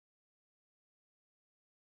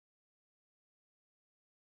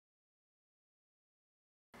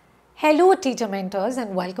Hello teacher mentors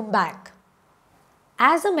and welcome back.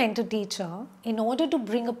 As a mentor teacher, in order to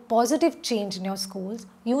bring a positive change in your schools,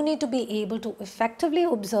 you need to be able to effectively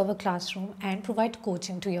observe a classroom and provide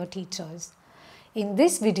coaching to your teachers. In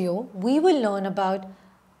this video, we will learn about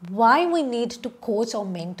why we need to coach or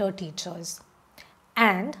mentor teachers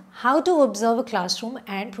and how to observe a classroom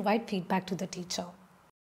and provide feedback to the teacher.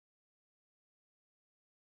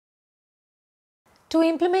 To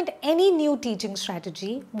implement any new teaching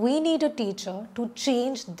strategy, we need a teacher to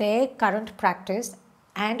change their current practice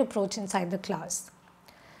and approach inside the class.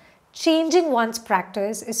 Changing one's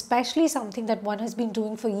practice, especially something that one has been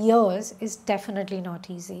doing for years, is definitely not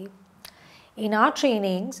easy. In our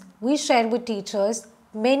trainings, we share with teachers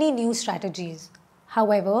many new strategies.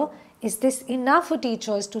 However, is this enough for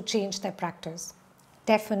teachers to change their practice?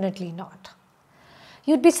 Definitely not.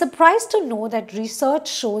 You'd be surprised to know that research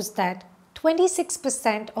shows that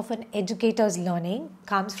 26% of an educator's learning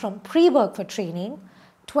comes from pre-work for training,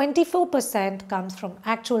 24% comes from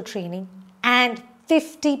actual training, and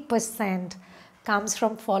 50% comes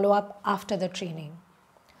from follow-up after the training.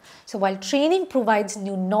 So while training provides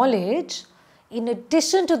new knowledge, in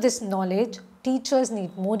addition to this knowledge, teachers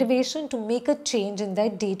need motivation to make a change in their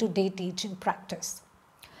day-to-day teaching practice.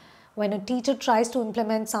 When a teacher tries to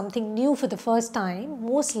implement something new for the first time,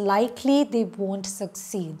 most likely they won't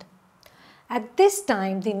succeed. At this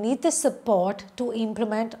time, they need the support to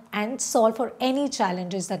implement and solve for any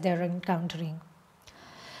challenges that they're encountering.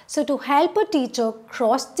 So to help a teacher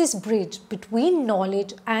cross this bridge between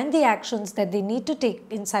knowledge and the actions that they need to take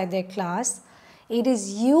inside their class, it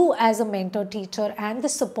is you as a mentor teacher and the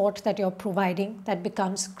support that you're providing that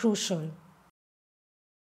becomes crucial.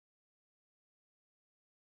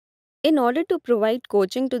 In order to provide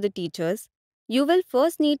coaching to the teachers, you will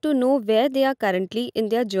first need to know where they are currently in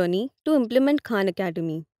their journey to implement Khan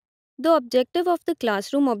Academy. The objective of the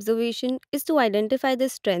classroom observation is to identify the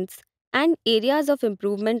strengths and areas of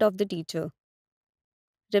improvement of the teacher.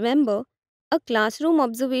 Remember, a classroom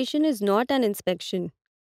observation is not an inspection.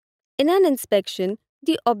 In an inspection,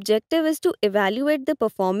 the objective is to evaluate the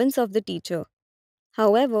performance of the teacher.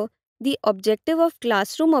 However, the objective of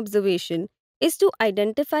classroom observation is to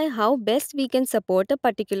identify how best we can support a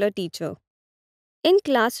particular teacher. In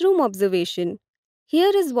classroom observation,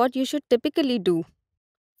 here is what you should typically do.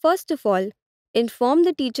 First of all, inform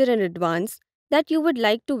the teacher in advance that you would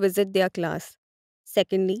like to visit their class.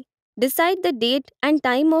 Secondly, decide the date and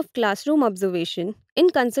time of classroom observation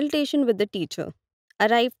in consultation with the teacher.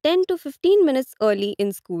 Arrive 10 to 15 minutes early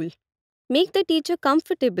in school. Make the teacher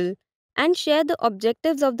comfortable and share the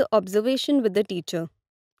objectives of the observation with the teacher.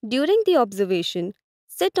 During the observation,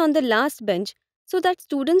 sit on the last bench so that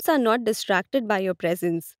students are not distracted by your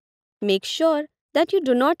presence. Make sure that you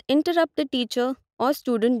do not interrupt the teacher or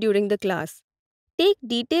student during the class. Take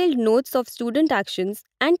detailed notes of student actions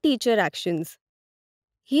and teacher actions.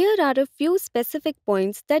 Here are a few specific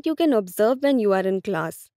points that you can observe when you are in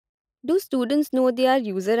class. Do students know their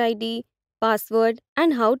user ID, password,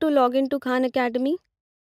 and how to log into Khan Academy?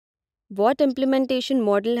 What implementation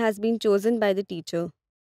model has been chosen by the teacher?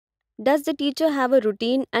 Does the teacher have a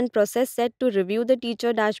routine and process set to review the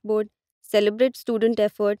teacher dashboard, celebrate student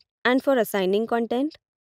effort, and for assigning content?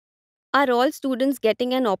 Are all students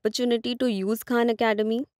getting an opportunity to use Khan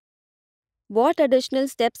Academy? What additional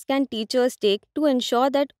steps can teachers take to ensure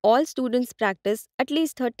that all students practice at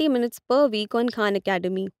least 30 minutes per week on Khan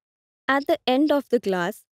Academy? At the end of the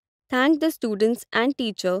class, thank the students and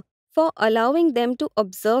teacher for allowing them to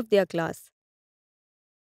observe their class.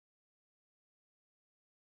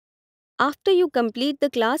 After you complete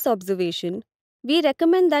the class observation, we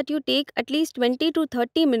recommend that you take at least 20 to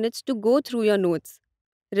 30 minutes to go through your notes.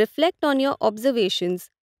 Reflect on your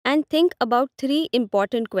observations and think about 3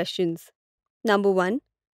 important questions. Number 1.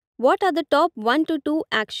 What are the top 1 to 2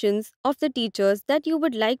 actions of the teachers that you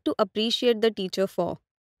would like to appreciate the teacher for?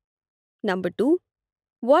 Number 2.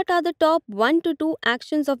 What are the top 1 to 2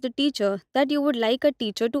 actions of the teacher that you would like a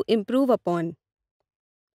teacher to improve upon?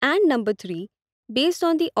 And number 3. Based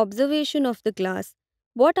on the observation of the class,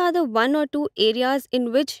 what are the 1 or 2 areas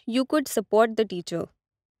in which you could support the teacher?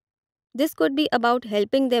 This could be about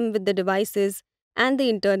helping them with the devices and the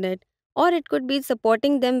internet, or it could be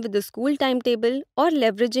supporting them with the school timetable or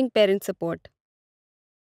leveraging parent support.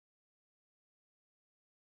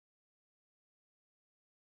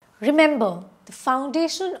 Remember, the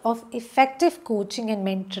foundation of effective coaching and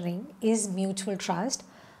mentoring is mutual trust,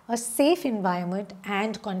 a safe environment,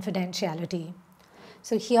 and confidentiality.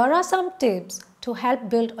 So, here are some tips to help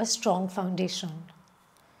build a strong foundation.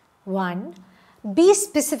 1. Be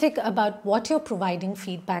specific about what you're providing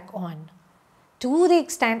feedback on. To the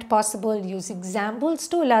extent possible, use examples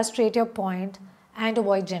to illustrate your point and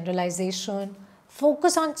avoid generalization.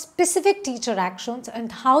 Focus on specific teacher actions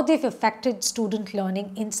and how they've affected student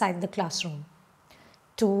learning inside the classroom.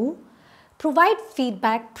 2. Provide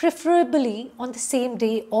feedback preferably on the same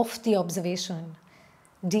day of the observation.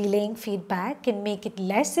 Delaying feedback can make it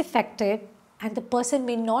less effective and the person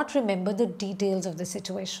may not remember the details of the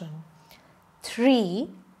situation. 3.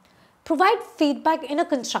 Provide feedback in a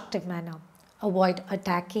constructive manner. Avoid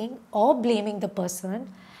attacking or blaming the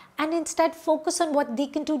person and instead focus on what they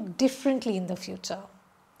can do differently in the future.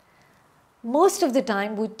 Most of the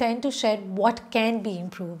time, we tend to share what can be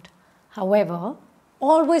improved. However,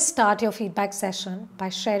 always start your feedback session by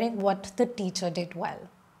sharing what the teacher did well.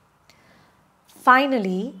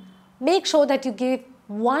 Finally, make sure that you give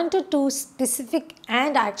 1 to 2 specific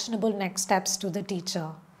and actionable next steps to the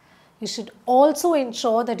teacher. You should also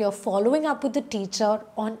ensure that you're following up with the teacher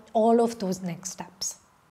on all of those next steps.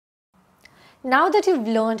 Now that you've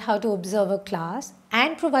learned how to observe a class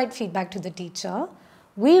and provide feedback to the teacher,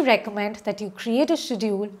 we recommend that you create a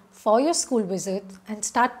schedule for your school visits and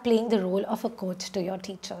start playing the role of a coach to your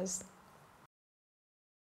teachers.